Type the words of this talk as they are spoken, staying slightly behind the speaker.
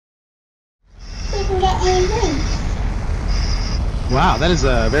Wow, that is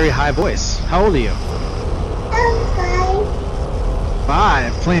a very high voice. How old are you? I'm 5.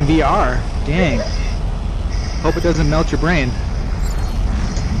 5, playing VR. Dang. Hope it doesn't melt your brain.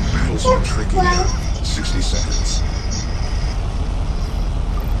 Battles are tricky now. 60 seconds.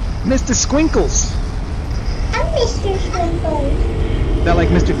 Mr. Squinkles. I'm Mr. Squinkles. Is that like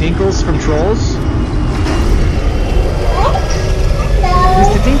Mr. Dinkles from Trolls? What? No.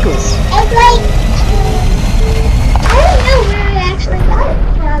 Mr. Dinkles. It's like... I don't know where I actually got it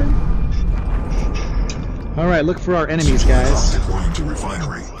from. Alright, look for our enemies, guys. Deploying to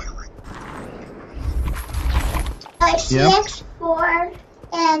refinery. CX4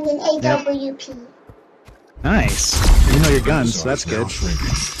 and an AWP. Nice. You know your guns, so that's good.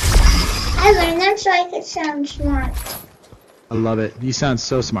 I learned them so I could sound smart. I love it. You sound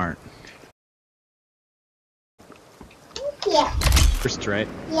so smart. Yeah. First, right?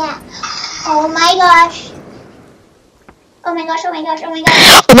 Yeah. Oh my gosh. Oh my gosh, oh my gosh, oh my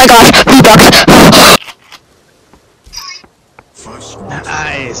gosh. Oh my gosh, V-Bucks.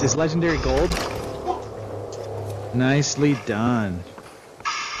 Nice. Is legendary gold? Yeah. Nicely done.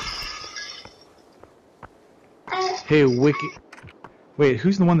 Hey, Wicked. Wait,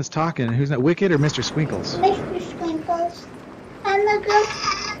 who's the one that's talking? Who's that, Wicked or Mr. Squinkles? Mr. Squinkles. I'm gonna go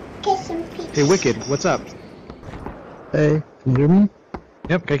get some pizza. Hey, Wicked, what's up? Hey, can you hear me?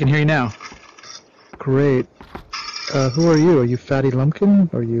 Yep, I can hear you now. Great. Who are you? Are you Fatty Lumpkin?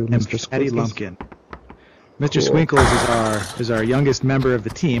 Or are you Mr. Squinkles? Fatty Lumpkin. Mr. Squinkles is our youngest member of the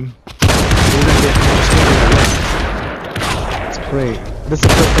team. We're gonna get Mr. Squinkles. That's great. This is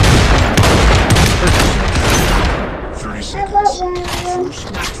perfect. 30 How about seconds. one of 4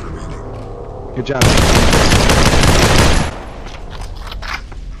 squads remaining. Good job.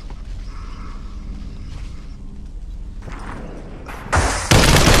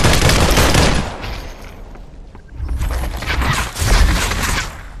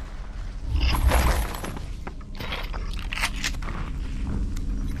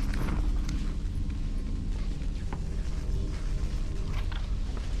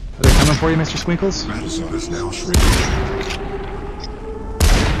 Are they coming for you, Mr. Squinkles? Battle zone is now shrinking.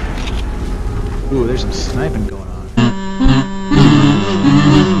 Ooh, there's some sniping going on.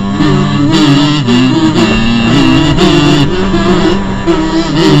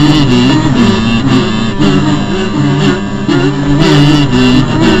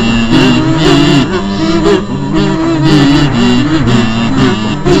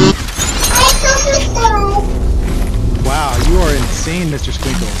 Wow, you are insane, Mr.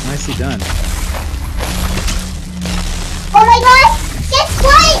 Squinkles. Nicely done. Oh my god! Get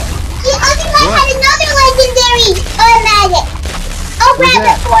quiet! The other guy had another legendary magic! I'll grab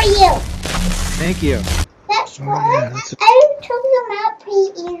it for you! Thank you. That's good. yeah, that's- I took them out pretty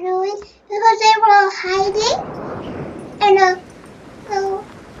easily because they were all hiding in a little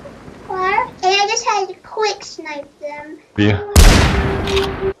bar, and I just had to quick snipe them. Yeah.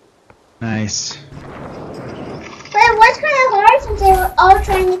 Nice. But it was kind of hard since they were all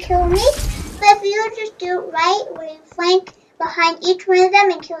trying to kill me. But if you just do it right, where you flank behind each one of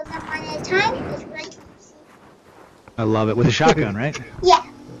them and kill them one at a time, it's really easy. I love it. With a shotgun, right? Yeah.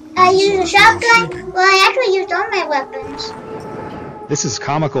 I used a shotgun. Well, I actually used all my weapons. This is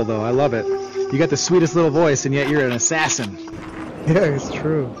comical, though. I love it. You got the sweetest little voice, and yet you're an assassin. Yeah, it's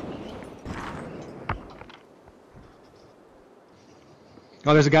true.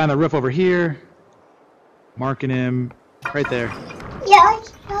 Oh, there's a guy on the roof over here. Marking him. Right there. Yeah, I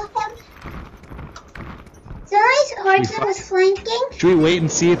saw him. The only hard thing was flanking. Should we wait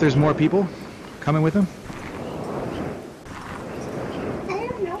and see if there's more people coming with him? I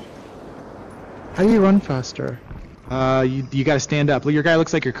don't know. How do you run faster? You gotta stand up. Your guy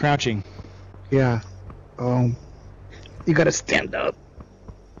looks like you're crouching. Yeah. You gotta stand up.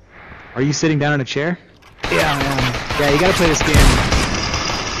 Are you sitting down in a chair? Yeah, I am. Yeah, you gotta play this game.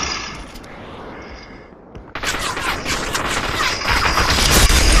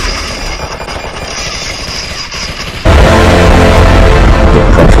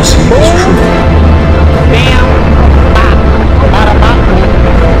 Prophecy is true.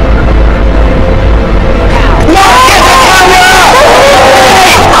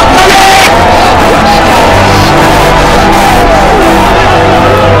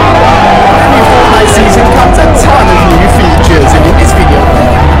 Season comes a ton of new features in this video.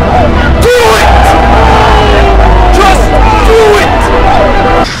 Do it! Just do it!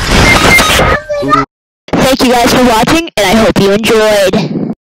 Thank you guys for watching, and I hope you enjoyed.